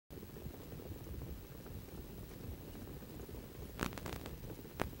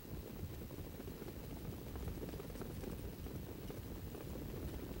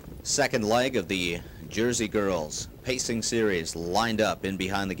Second leg of the Jersey Girls pacing series lined up in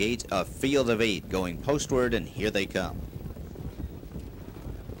behind the gate, a field of 8 going postward, and here they come.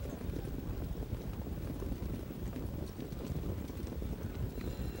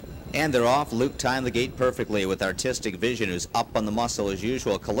 And they're off. Luke timed the gate perfectly with Artistic Vision, who's up on the muscle as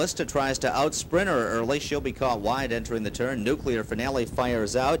usual. Callista tries to out-sprint her early. She'll be caught wide entering the turn. Nuclear Finale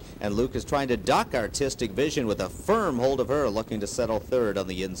fires out, and Luke is trying to duck Artistic Vision with a firm hold of her, looking to settle third on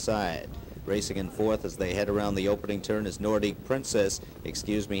the inside. Racing in fourth as they head around the opening turn is Nordic Princess,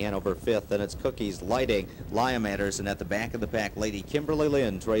 Hanover fifth. Then it's Cookies Lighting, Liamatters, and at the back of the pack, Lady Kimberly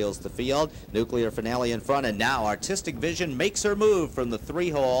Lynn trails the field. Nuclear Finale in front, and now Artistic Vision makes her move from the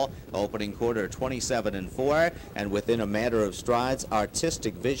 3-hole. Opening quarter 27-4, and within a matter of strides,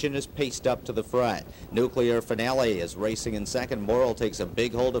 Artistic Vision is paced up to the front. Nuclear Finale is racing in second. Moral takes a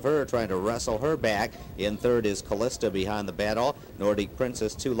big hold of her, trying to wrestle her back. In third is Callista behind the battle. Nordic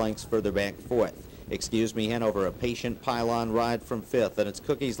Princess 2 lengths further back fourth. Hanover, a patient pylon ride from fifth, and it's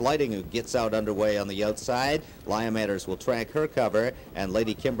Cookies Lighting who gets out underway on the outside. Liamatters will track her cover, and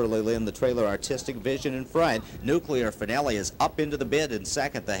Lady Kimberly Lynn, the trailer, Artistic Vision in front. Nuclear Finale is up into the bid in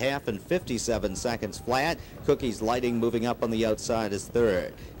second, the half in 57 seconds flat. Cookies Lighting moving up on the outside is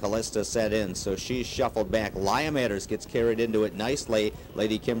third. Callista set in, so she's shuffled back. Liamatters gets carried into it nicely.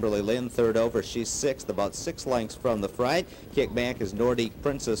 Lady Kimberly Lynn third over, she's sixth, about 6 lengths from the front. Kickback is Nordic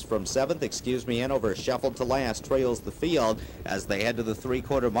Princess from seventh. Hanover shuffled to last, trails the field as they head to the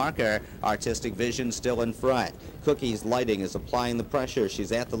 3-quarter marker. Artistic Vision still in front. Cookies Lighting is applying the pressure.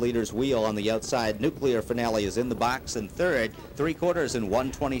 She's at the leader's wheel on the outside. Nuclear Finale is in the box in third. 3 quarters in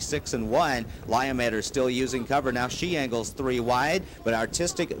 1:26.1. Liamatter still using cover. Now she angles 3 wide, but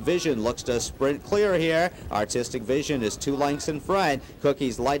Artistic Vision looks to sprint clear here. Artistic Vision is 2 lengths in front.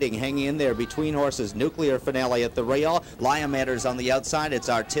 Cookies Lighting hanging in there between horses. Nuclear Finale at the rail. Liamatters on the outside. It's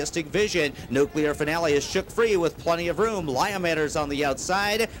Artistic Vision. Nuclear Finale is shook free with plenty of room. Liamatters on the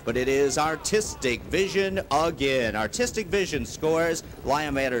outside, but it is Artistic Vision again. Artistic Vision scores.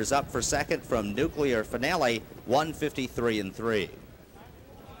 Liamatters up for second from Nuclear Finale, 1:53.3.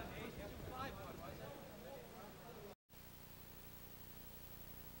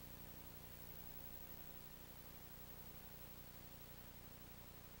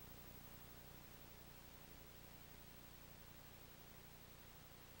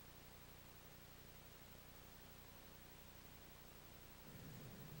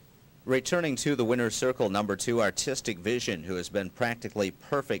 Returning to the winner's circle, number 2, Artistic Vision, who has been practically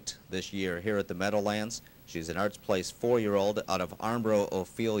perfect this year here at the Meadowlands. She's an Arts Place 4-year-old out of Armbro,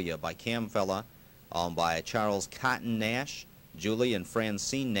 Ophelia, by Cam Fella, owned by Charles Cotton Nash, Julie and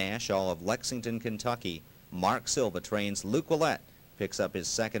Francine Nash, all of Lexington, Kentucky. Mark Silva trains. Luke Ouellette picks up his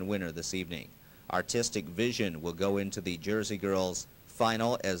second winner this evening. Artistic Vision will go into the Jersey Girls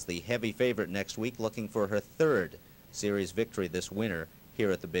final as the heavy favorite next week, looking for her 3rd series victory this winter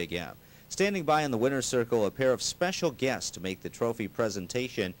here at the Big M. Standing by in the winner's circle, a pair of special guests to make the trophy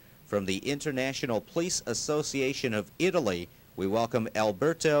presentation from the International Police Association of Italy. We welcome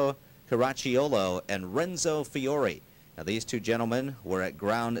Alberto Caracciolo and Renzo Fiore. Now, these 2 gentlemen were at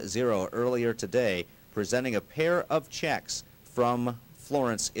Ground Zero earlier today presenting a pair of checks from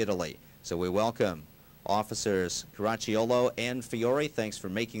Florence, Italy. So we welcome Officers Caracciolo and Fiore. Thanks for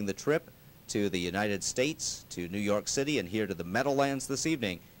making the trip to the United States, to New York City, and here to the Meadowlands this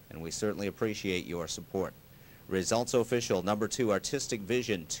evening, and we certainly appreciate your support. Results official, number 2, Artistic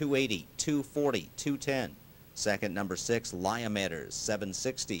Vision, 280, 240, 210. Second, number 6, Liamatters,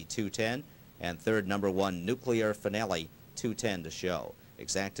 760, 210. And third, number 1, Nuclear Finale, 210 to show.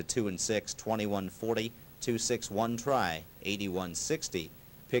 Exacta 2 and 6, 2140, 261 try, 8160.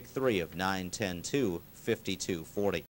 Pick 3 of 9, 10, 2, 5240.